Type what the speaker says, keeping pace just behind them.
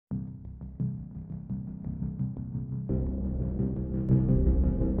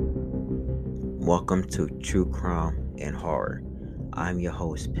Welcome to True Crime and Horror. I'm your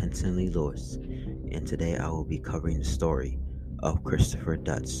host, Penton Lee Lewis, and today I will be covering the story of Christopher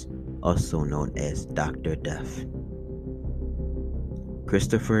Dutch, also known as Dr.Death.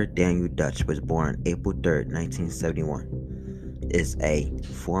 Christopher Daniel Dutch was born April 3rd, 1971. Is a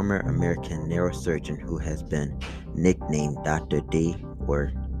former American neurosurgeon who has been nicknamed Dr. D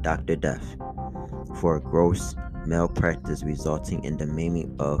or Dr. Death for gross malpractice resulting in the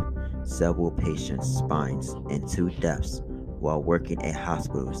maiming of several patients' spines and 2 deaths while working at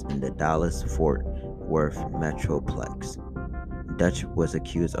hospitals in the Dallas-Fort Worth Metroplex. Dutch was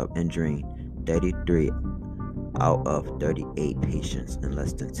accused of injuring 33 out of 38 patients in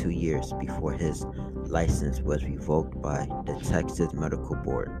less than 2 years before his license was revoked by the Texas Medical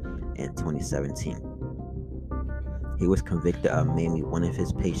Board in 2017. He was convicted of maiming one of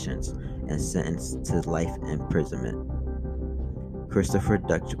his patients and sentenced to life imprisonment. Christopher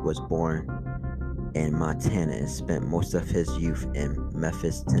Dutch was born in Montana and spent most of his youth in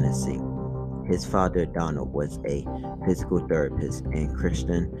Memphis, Tennessee. His father, Donald, was a physical therapist and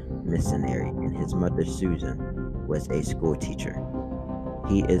Christian missionary, and his mother, Susan, was a school teacher.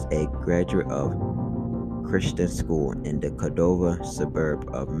 He is a graduate of Christian school in the Cordova suburb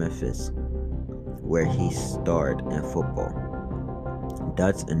of Memphis, where he starred in football.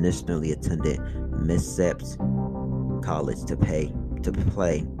 Dutch initially attended Mississippi College to play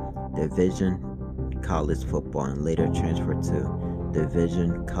Division college football and later transferred to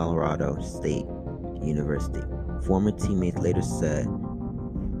Division Colorado State University. Former teammates later said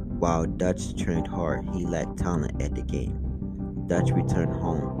while Dutch trained hard, he lacked talent at the game. Dutch returned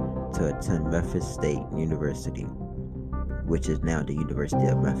home to attend Memphis State University, which is now the University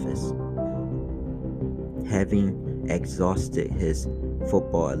of Memphis. Having exhausted his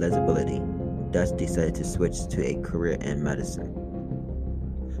football eligibility, Dutch decided to switch to a career in medicine.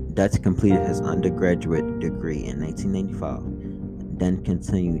 Dutch completed his undergraduate degree in 1995, then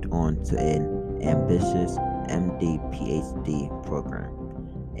continued on to an ambitious MD-PhD program.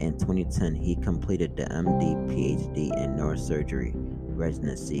 In 2010, he completed the MD-PhD in neurosurgery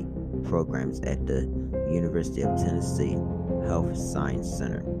residency programs at the University of Tennessee Health Science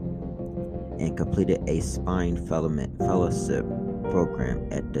Center and completed a spine fellowship program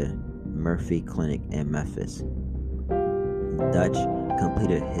at the Murphy Clinic in Memphis. Dutch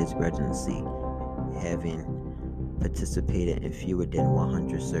completed his residency having participated in fewer than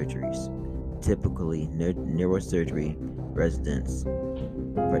 100 surgeries. Typically, neurosurgery residents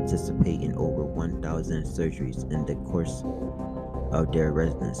participate in over 1,000 surgeries in the course of their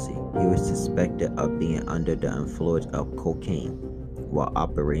residency. He was suspected of being under the influence of cocaine while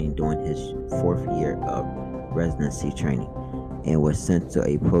operating during his 4th year of residency training and was sent to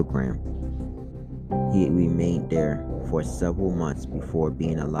a program. He remained there for several months before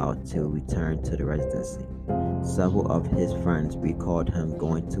being allowed to return to the residency. Several of his friends recalled him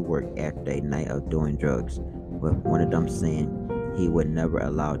going to work after a night of doing drugs, with one of them saying he would never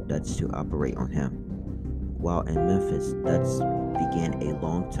allow Dutch to operate on him. While in Memphis, Dutch began a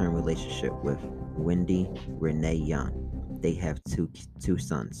long-term relationship with Wendy Renee Young. They have two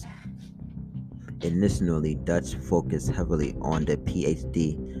sons. Initially, Dutch focused heavily on the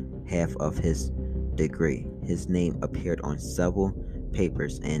PhD half of his degree. His name appeared on several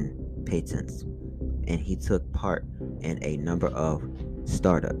papers and patents, and he took part in a number of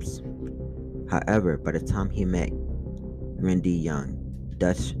startups. However, by the time he met Wendy Young,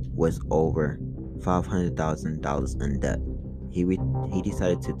 Dutch was over $500,000 in debt. He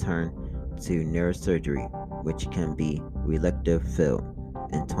decided to turn to neurosurgery, which can be elective field.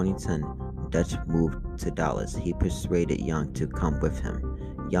 In 2010, Dutch moved to Dallas. He persuaded Young to come with him.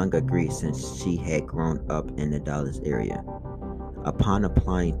 Young agreed since she had grown up in the Dallas area. Upon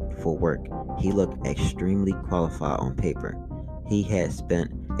applying for work, he looked extremely qualified on paper. He had spent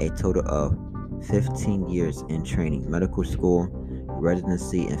a total of 15 years in training, medical school,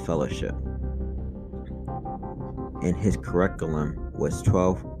 residency, and fellowship. And his curriculum was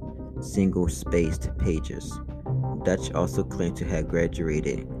 12 single-spaced pages. Dutch also claimed to have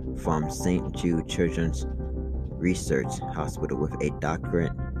graduated from St. Jude Children's Research Hospital with a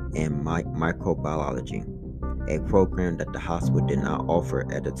doctorate in microbiology, a program that the hospital did not offer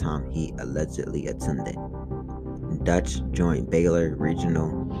at the time he allegedly attended. Dutch joined Baylor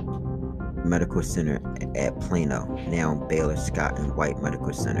Regional Medical Center at Plano, now Baylor Scott and White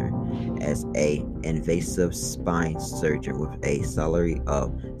Medical Center, as an invasive spine surgeon with a salary of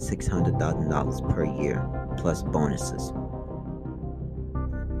 $600,000 per year plus bonuses.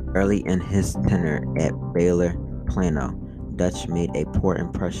 Early in his tenure at Baylor Plano, Dutch made a poor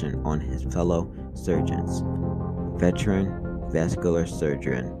impression on his fellow surgeons. Veteran vascular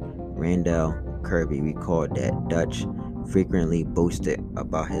surgeon Randall Kirby recalled that Dutch frequently boasted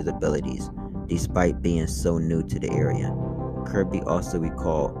about his abilities, despite being so new to the area. Kirby also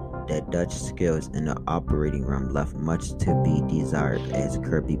recalled that Dutch's skills in the operating room left much to be desired. As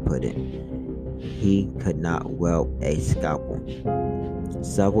Kirby put it, he could not wield a scalpel.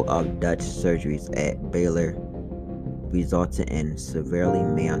 Several of Dutch's surgeries at Baylor resulted in severely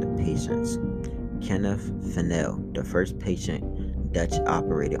maimed patients. Kenneth Fennell, the first patient Dutch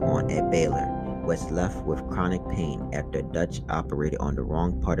operated on at Baylor, was left with chronic pain after Dutch operated on the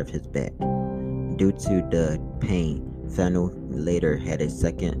wrong part of his back. Due to the pain, Fennell later had a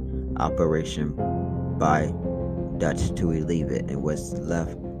second operation by Dutch to relieve it and was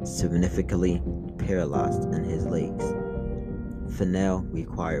left significantly paralyzed in his legs. Fennell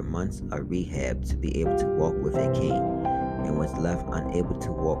required months of rehab to be able to walk with a cane and was left unable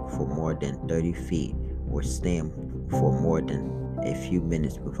to walk for more than 30 feet or stand for more than a few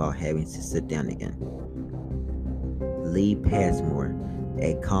minutes without having to sit down again. Lee Passmore,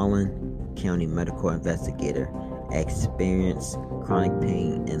 a Collin County medical investigator, experienced chronic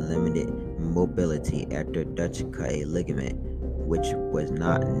pain and limited mobility after Dutch cut a ligament which was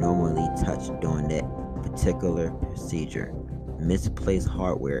not normally touched during that particular procedure. Misplaced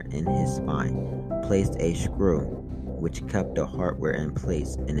hardware in his spine, placed a screw which kept the hardware in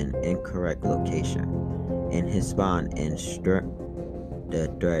place in an incorrect location in his spine and stripped the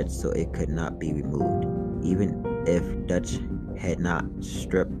thread so it could not be removed. Even if Dutch had not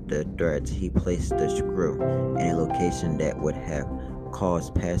stripped the threads, he placed the screw in a location that would have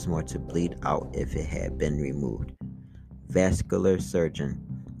caused Passmore to bleed out if it had been removed. Vascular surgeon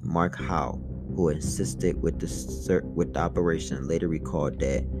Mark Howe, who assisted with the operation, later recalled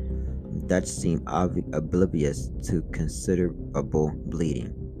that Dutch seemed oblivious to considerable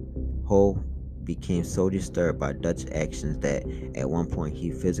bleeding. Howe became so disturbed by Dutch's actions that at one point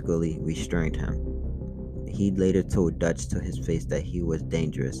he physically restrained him. He later told Dutch to his face that he was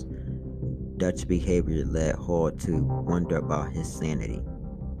dangerous. Dutch's behavior led Hall to wonder about his sanity.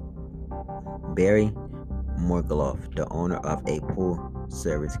 Barry Morgulov, the owner of a pool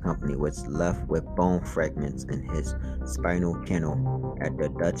service company, was left with bone fragments in his spinal canal after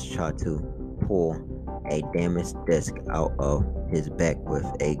Dutch tried to pull a damaged disc out of his back with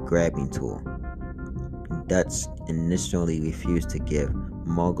a grabbing tool. Dutch initially refused to give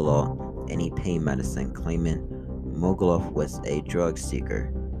Morgulov any pain medicine, claiming Morgulov was a drug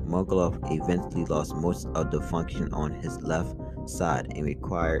seeker. Morgulov eventually lost most of the function on his left side and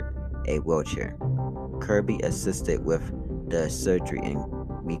required a wheelchair. Kirby assisted with the surgery and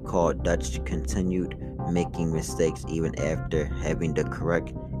recalled Dutch continued making mistakes even after having the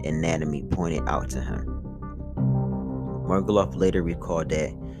correct anatomy pointed out to him. Morgulov later recalled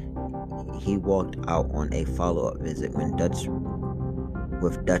that he walked out on a follow-up visit when Dutch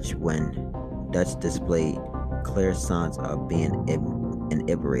displayed clear signs of being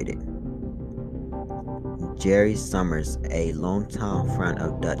inebriated. Jerry Summers, a longtime friend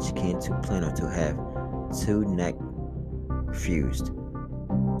of Dutch, came to Plano to have two necks fused.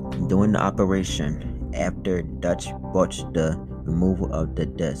 During the operation, after Dutch botched the removal of the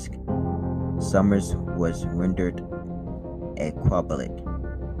disc, Summers was rendered aquablic.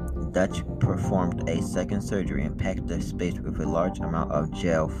 Dutch performed a second surgery and packed the space with a large amount of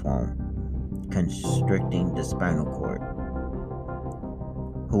gel foam, constricting the spinal cord.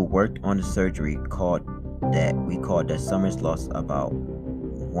 Who worked on the surgery recalled that Summers lost about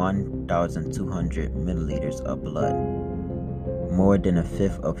 1,200 milliliters of blood, more than a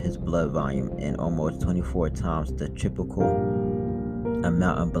fifth of his blood volume and almost 24 times the typical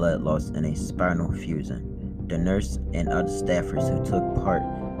amount of blood lost in a spinal fusion. The nurse and other staffers who took part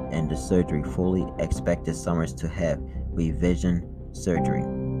in the surgery fully expected Summers to have revision surgery,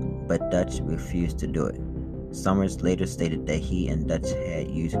 but Dutch refused to do it. Summers later stated that he and Dutch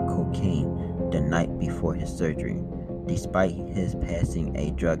had used cocaine the night before his surgery. Despite his passing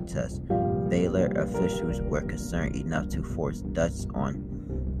a drug test, Baylor officials were concerned enough to force Dutch on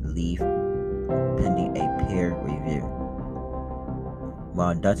leave pending a peer review.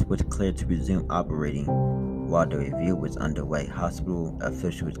 While Dutch was cleared to resume operating, while the review was underway, hospital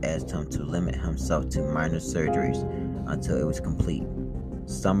officials asked him to limit himself to minor surgeries until it was complete.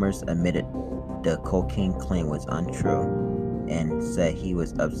 Summers admitted the cocaine claim was untrue and said he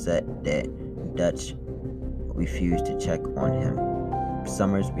was upset that Dutch refused to check on him.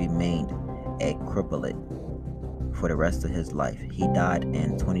 Summers remained a cripple for the rest of his life. He died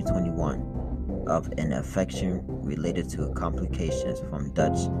in 2021 of an infection related to complications from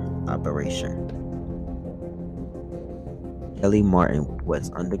Dutch operation. Kelly Martin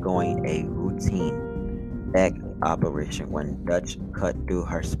was undergoing a routine back operation when Dutch cut through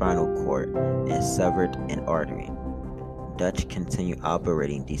her spinal cord and severed an artery. Dutch continued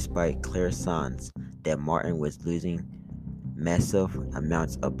operating despite clear signs that Martin was losing massive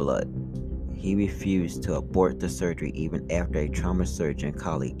amounts of blood. He refused to abort the surgery even after a trauma surgeon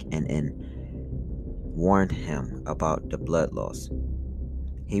colleague and warned him about the blood loss.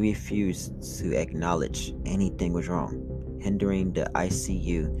 He refused to acknowledge anything was wrong, hindering the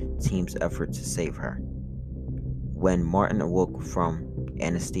ICU team's effort to save her. When Martin awoke from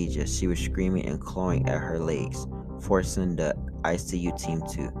anesthesia, she was screaming and clawing at her legs, forcing the ICU team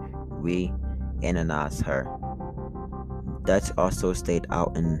to reanimaze her. Dutch also stayed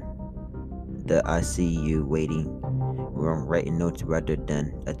out in the ICU waiting room writing notes rather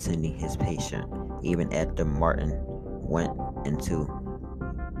than attending his patient, even after Martin went into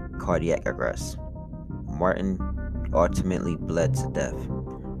cardiac arrest. Martin ultimately bled to death.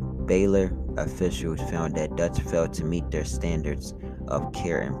 Baylor officials found that Dutch failed to meet their standards of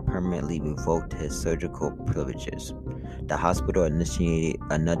care and permanently revoked his surgical privileges. The hospital initiated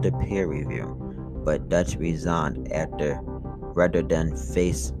another peer review, but Dutch resigned rather than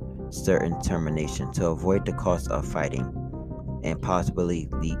face certain termination to avoid the cost of fighting and possibly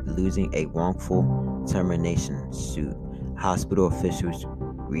losing a wrongful termination suit. Hospital officials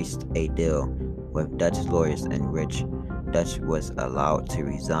reached a deal with Dutch lawyers in which Dutch was allowed to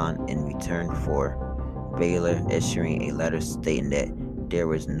resign in return for Baylor issuing a letter stating that there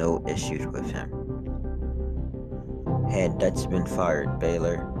was no issues with him. Had Dutch been fired,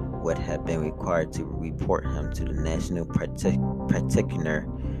 Baylor would have been required to report him to the National Practitioner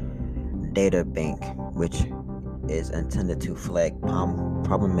Data Bank, which is intended to flag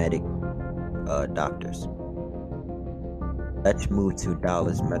problematic doctors. Dutch moved to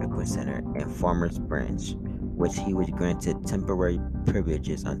Dallas Medical Center and Farmers Branch, which he was granted temporary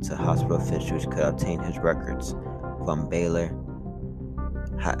privileges until hospital officials could obtain his records from Baylor.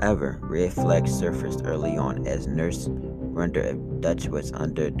 However, red flags surfaced early on as nurses wondered if Dutch was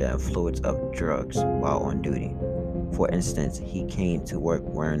under the influence of drugs while on duty. For instance, he came to work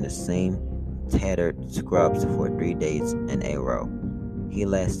wearing the same tattered scrubs for 3 days in a row. He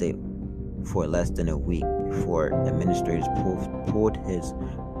lasted for less than a week before administrators pulled his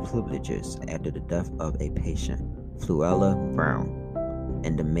privileges after the death of a patient, Fluella Brown,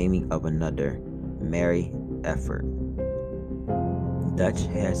 and the maiming of another, Mary Effort. Dutch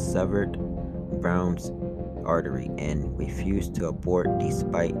had severed Brown's artery and refused to abort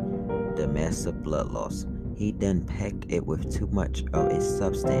despite the massive blood loss. He then packed it with too much of a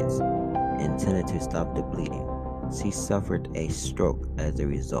substance intended to stop the bleeding. She suffered a stroke as a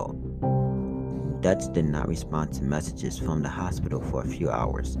result. Dutch did not respond to messages from the hospital for a few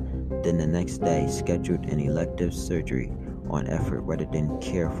hours. Then the next day, scheduled an elective surgery on Effort rather than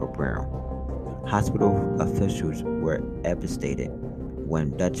care for Brown. Hospital officials were devastated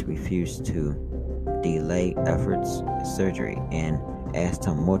when Dutch refused to delay Effort's surgery and asked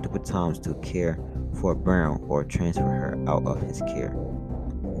him multiple times to care for Brown or transfer her out of his care.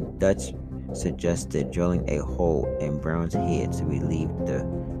 Dutch suggested drilling a hole in Brown's head to relieve the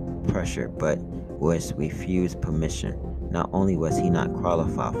pressure, but was refused permission. Not only was he not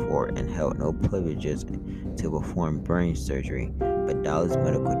qualified for it and held no privileges to perform brain surgery, but Dallas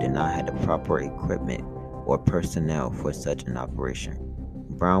Medical did not have the proper equipment or personnel for such an operation.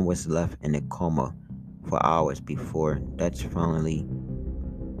 Brown was left in a coma for hours before Dutch finally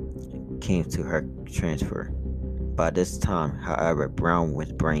came to her transfer. By this time, however, Brown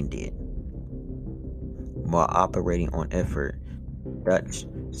was brain dead. While operating on Effort, Dutch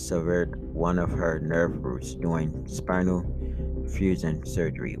severed one of her nerve roots during spinal fusion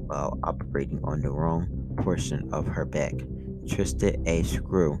surgery while operating on the wrong portion of her back, twisted a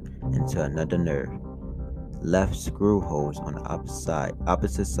screw into another nerve, left screw holes on the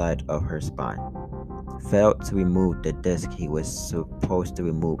opposite side of her spine, failed to remove the disc he was supposed to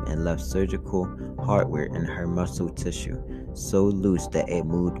remove, and left surgical hardware in her muscle tissue so loose that it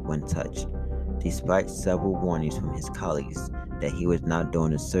moved when touched. Despite several warnings from his colleagues that he was not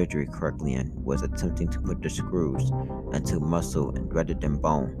doing the surgery correctly and was attempting to put the screws into muscle rather than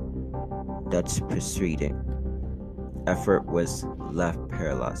bone, Dutch proceeded. Effort was left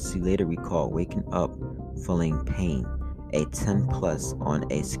paralyzed. She later recalled waking up feeling pain, a 10 plus on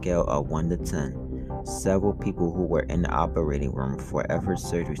a scale of 1 to 10. Several people who were in the operating room for Effort's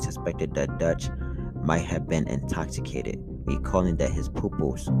surgery suspected that Dutch might have been intoxicated, recalling that his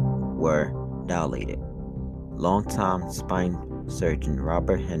pupils were dilated. Longtime spine surgeon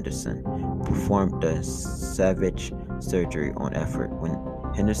Robert Henderson performed the salvage surgery on Effort. When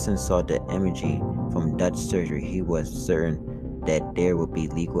Henderson saw the imaging from Dutch surgery, he was certain that there would be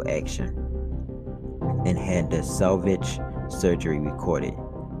legal action. and had the salvage surgery recorded.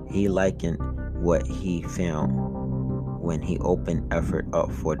 He likened what he found when he opened effort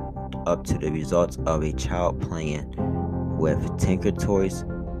up to the results of a child playing with Tinker toys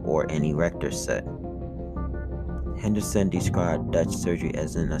or an erector set. Henderson described Dutch's surgery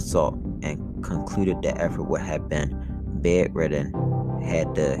as an assault and concluded the effort would have been bedridden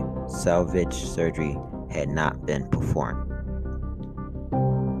had the salvage surgery had not been performed.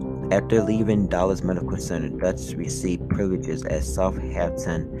 After leaving Dallas Medical Center, Dutch received privileges at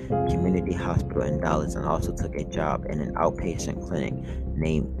Southampton Community Hospital in Dallas and also took a job in an outpatient clinic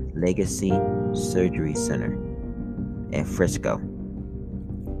named Legacy Surgery Center in Frisco.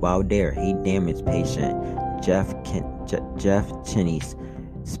 While there, he damaged patient Jeff Cheney's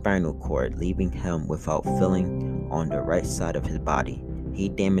spinal cord, leaving him without feeling on the right side of his body. He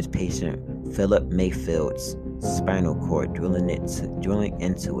damaged patient Philip Mayfield's spinal cord, drilling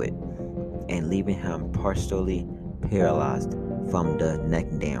into it and leaving him partially paralyzed from the neck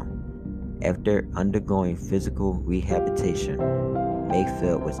down. After undergoing physical rehabilitation,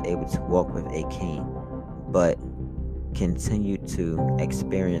 Mayfield was able to walk with a cane, but continued to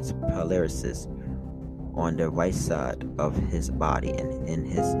experience paralysis on the right side of his body and in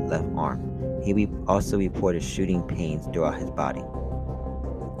his left arm. He also reported shooting pains throughout his body.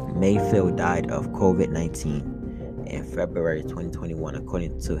 Mayfield died of COVID-19 in February 2021,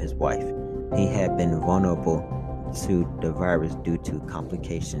 according to his wife. He had been vulnerable to the virus due to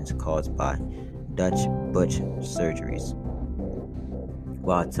complications caused by Dutch botched surgeries.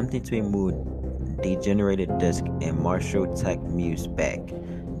 While attempting to remove degenerated disc and Marshall Tech Muse back,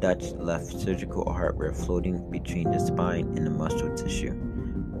 Dutch left surgical hardware floating between the spine and the muscle tissue.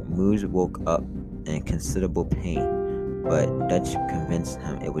 Muse woke up in considerable pain, but Dutch convinced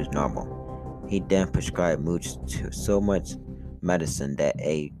him it was normal. He then prescribed Muse to so much medicine that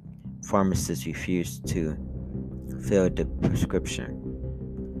a pharmacist refused to fill the prescription.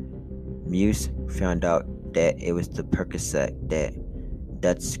 Muse found out that it was the Percocet that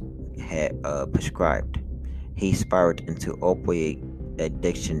Dutch had prescribed. He spiraled into opioid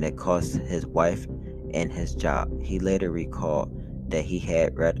addiction that cost his wife and his job. He later recalled that he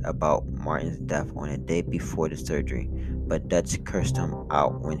had read about Martin's death on the day before the surgery, but Dutch cursed him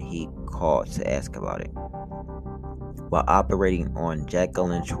out when he called to ask about it. While operating on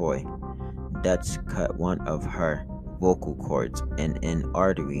Jacqueline Troy, Dutch cut one of her vocal cords and an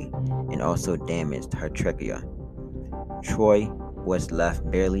artery and also damaged her trachea. Troy was left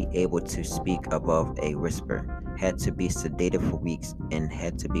barely able to speak above a whisper, had to be sedated for weeks, and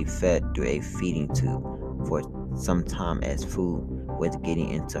had to be fed through a feeding tube for some time as food was getting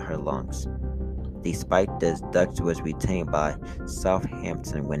into her lungs. Despite this, Dutch was retained by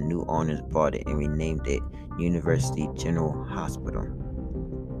Southampton when new owners bought it and renamed it University General Hospital.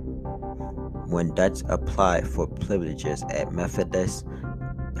 When Dutch applied for privileges at Methodist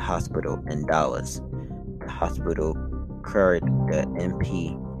Hospital in Dallas, the hospital cleared the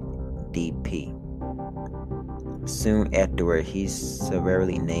NPDP. Soon afterward, he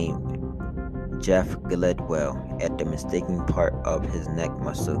severely named Jeff Gledwell at the mistaking part of his neck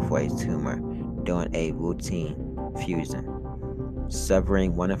muscle for a tumor during a routine fusion,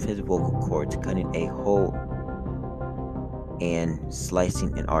 severing one of his vocal cords, cutting a hole, and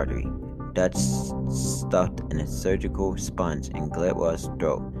slicing an artery. Dutch stuffed in a surgical sponge in Gledwell's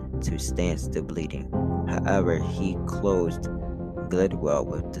throat to stanch the bleeding. However, he closed Gledwell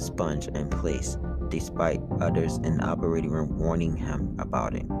with the sponge in place, despite others in the operating room warning him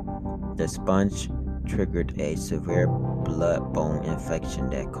about it. The sponge triggered a severe blood-borne infection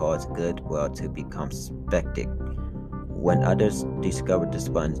that caused Gledwell to become septic. When others discovered the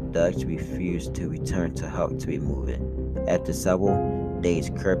sponge, Dutch refused to return to help to remove it. After several days,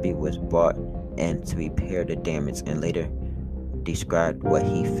 Kirby was brought in to repair the damage and later described what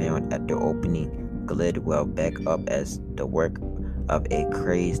he found after opening Gledwell back up as the work of a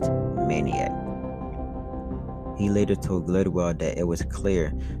crazed maniac. He later told Gledwell that it was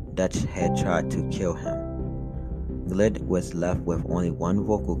clear Dutch had tried to kill him. Gled was left with only one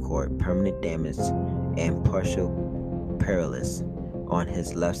vocal cord, permanent damage, and partial paralysis on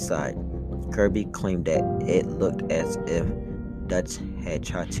his left side. Kirby claimed that it looked as if Dutch had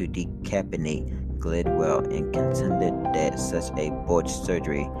tried to decapitate Gledwell and contended that such a botched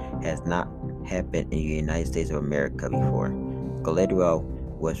surgery has not happened in the United States of America before. Gledwell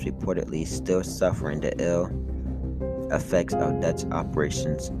was reportedly still suffering the ill effects of Dutch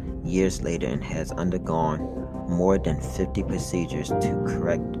operations years later and has undergone more than 50 procedures to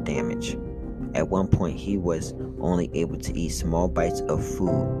correct the damage. At one point, he was only able to eat small bites of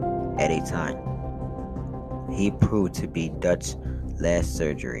food at a time. He proved to be Dutch's last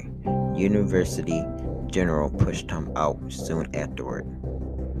surgery. University general pushed him out soon afterward.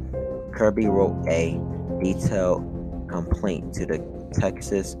 Kirby wrote a detailed complaint to the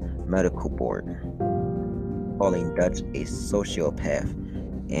Texas Medical Board, calling Dutch a sociopath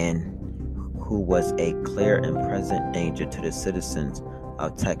and who was a clear and present danger to the citizens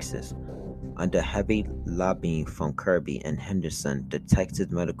of Texas. Under heavy lobbying from Kirby and Henderson, the Texas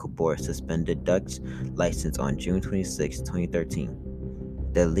Medical Board suspended Dutch's license on June 26, 2013.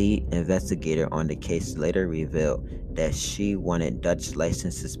 The lead investigator on the case later revealed that she wanted Dutch's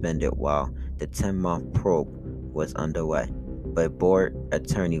license suspended while the 10-month probe was underway, but board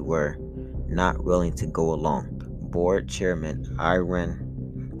attorneys were not willing to go along. Board chairman Irene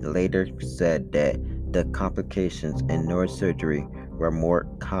later said that the complications in neurosurgery were more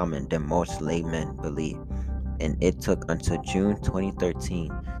common than most laymen believe, and it took until June 2013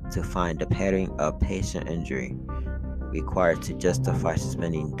 to find the pattern of patient injury required to justify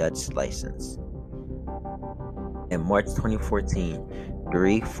suspending Dutch's license. In March 2014,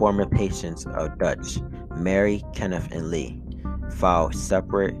 3 former patients of Dutch, Mary, Kenneth, and Lee, filed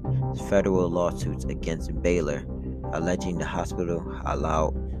separate federal lawsuits against Baylor, alleging the hospital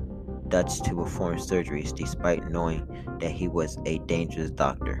allowed Dutch to perform surgeries despite knowing that he was a dangerous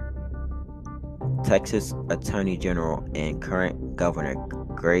doctor. Texas Attorney General and current Governor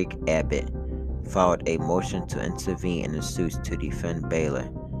Greg Abbott filed a motion to intervene in the suits to defend Baylor,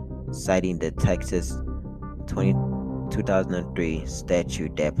 citing the Texas 2003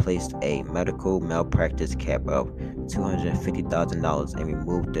 statute that placed a medical malpractice cap of $250,000 and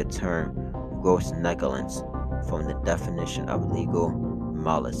removed the term gross negligence from the definition of legal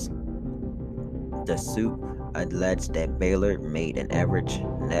malice. The suit alleged that Baylor made an average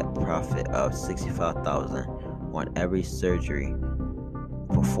net profit of $65,000 on every surgery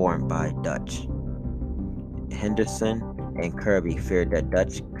performed by Dutch. Henderson and Kirby feared that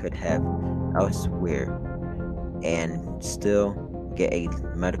Dutch could have elsewhere and still get a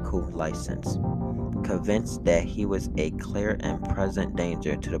medical license. Convinced that he was a clear and present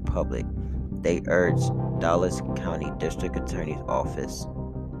danger to the public, they urged Dallas County District Attorney's Office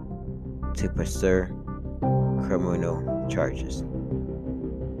to pursue criminal charges.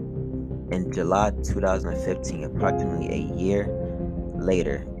 In July 2015, approximately a year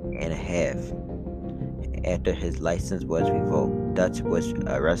later and a half after his license was revoked, Dutch was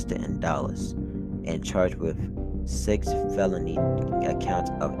arrested in Dallas and charged with 6 felony counts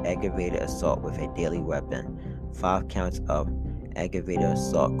of aggravated assault with a deadly weapon, 5 counts of aggravated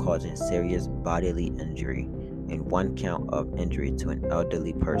assault causing serious bodily injury, and 1 count of injury to an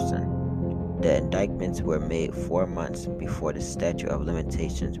elderly person. The indictments were made 4 months before the statute of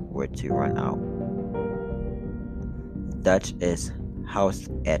limitations were to run out. Dutch is housed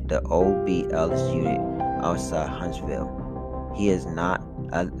at the OB Ellis unit outside Huntsville. He is not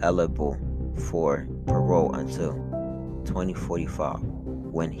eligible for parole until 2045,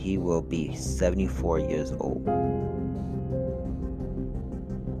 when he will be 74 years old.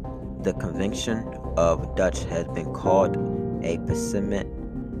 The conviction of Dutch has been called a precedent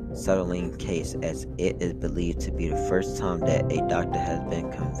settling case, as it is believed to be the first time that a doctor has been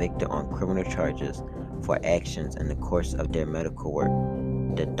convicted on criminal charges for actions in the course of their medical work.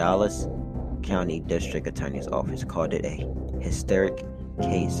 The Dallas County District Attorney's Office called it a historic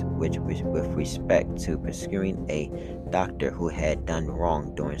case with respect to pursuing a doctor who had done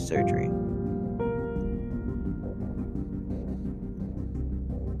wrong during surgery.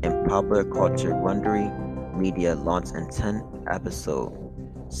 In popular culture, Wondery Media launched a 10-episode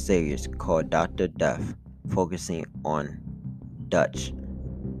series called Dr.Death, focusing on Dutch.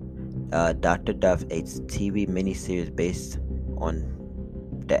 Dr.Death, a TV miniseries based on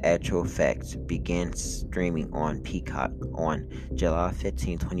the actual facts, began streaming on Peacock on July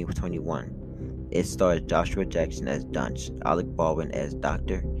 15, 2021. It stars Joshua Jackson as Dutch, Alec Baldwin as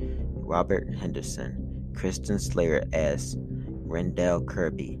Dr. Robert Henderson, Kristen Slater as Rendell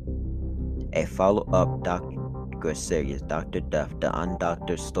Kirby. A follow-up series, Dr. Death, The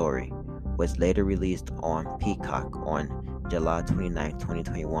Undoctored Story, was later released on Peacock on July 29,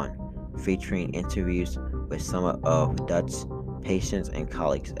 2021, featuring interviews with some of Dutch's patients and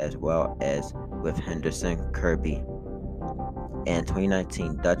colleagues, as well as with Henderson Kirby. In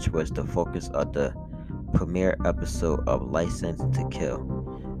 2019, Dutch was the focus of the premiere episode of License to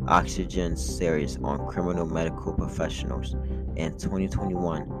Kill, Oxygen's series on criminal medical professionals. In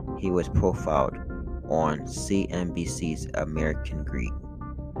 2021, he was profiled on CNBC's American Greed.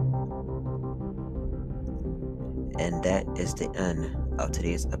 And that is the end of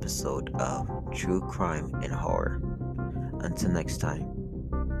today's episode of True Crime and Horror. Until next time,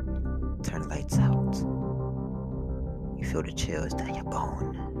 turn lights out. You feel the chills down your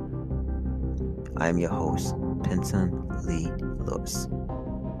bone. I am your host, Penton Lee Lewis.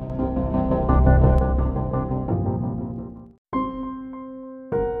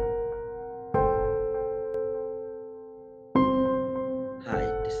 Hi,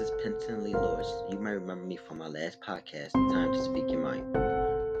 this is Penton Lee Lewis. You might remember me from my last podcast, Time to Speak Your Mind.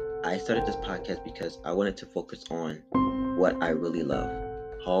 I started this podcast because I wanted to focus on what I really love,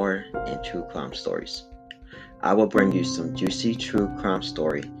 horror and true crime stories. I will bring you some juicy true crime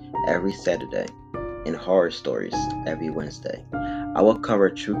story every Saturday and horror stories every Wednesday. I will cover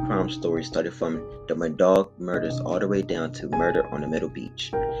true crime stories starting from the Murdaugh murders all the way down to murder on the Middle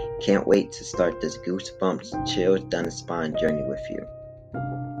Beach. Can't wait to start this goosebumps, chills down the spine journey with you.